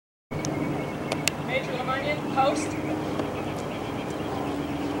Post.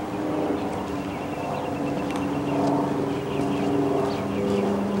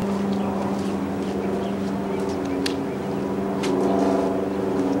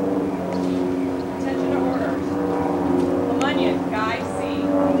 Attention to orders. Lamunyon, Guy C.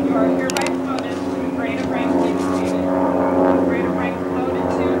 You are hereby promoted to the grade of rank indicated. Grade of rank promoted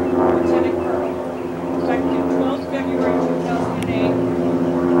to Lieutenant Colonel. Effective 12th February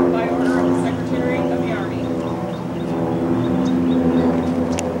 2008 by order of the Secretary of the Army.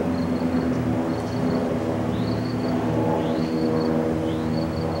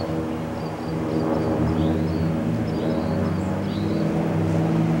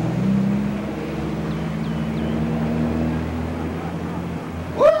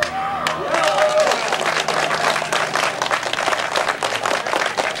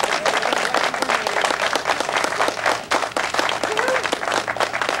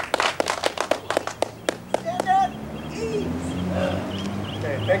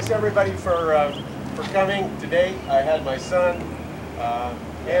 Thanks everybody for coming today. I had my son,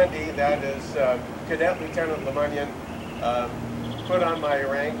 Andy, that is Cadet Lieutenant Lamunyon, put on my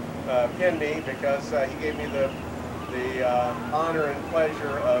rank, pin me because he gave me the honor and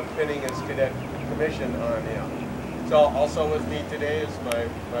pleasure of pinning his cadet commission on him. So also with me today is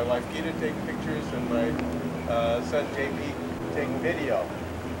my wife Gita taking pictures and my son JP taking video.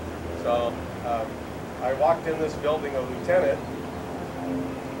 So I walked in this building a lieutenant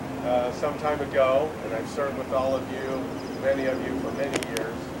some time ago, and I've served with all of you, many of you, for many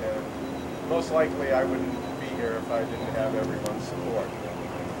years, and most likely I wouldn't be here if I didn't have everyone's support.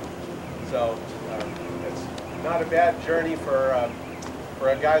 So it's not a bad journey for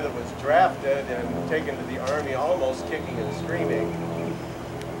a guy that was drafted and taken to the Army almost kicking and screaming.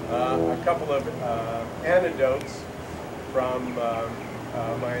 A couple of anecdotes from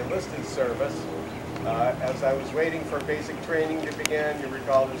my enlisted service. As I was waiting for basic training to begin, you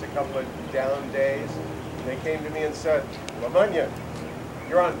recall there's a couple of down days, and they came to me and said, "Lamunyon,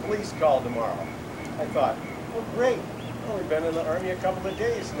 you're on police call tomorrow." I thought, oh great, I've only been in the Army a couple of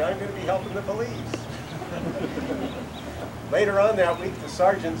days, and I'm going to be helping the police. Later on that week, the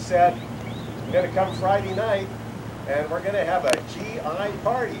sergeant said, "You're going to come Friday night, and we're going to have a GI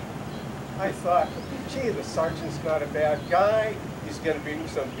party." I thought, gee, the sergeant's not a bad guy. He's going to bring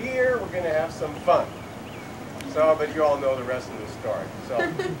some beer. We're going to have some fun. So, but you all know the rest of the story. So,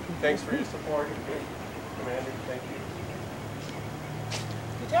 thanks for your support. Commander, thank you.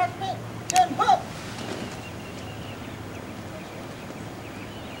 Detachment, 10 up!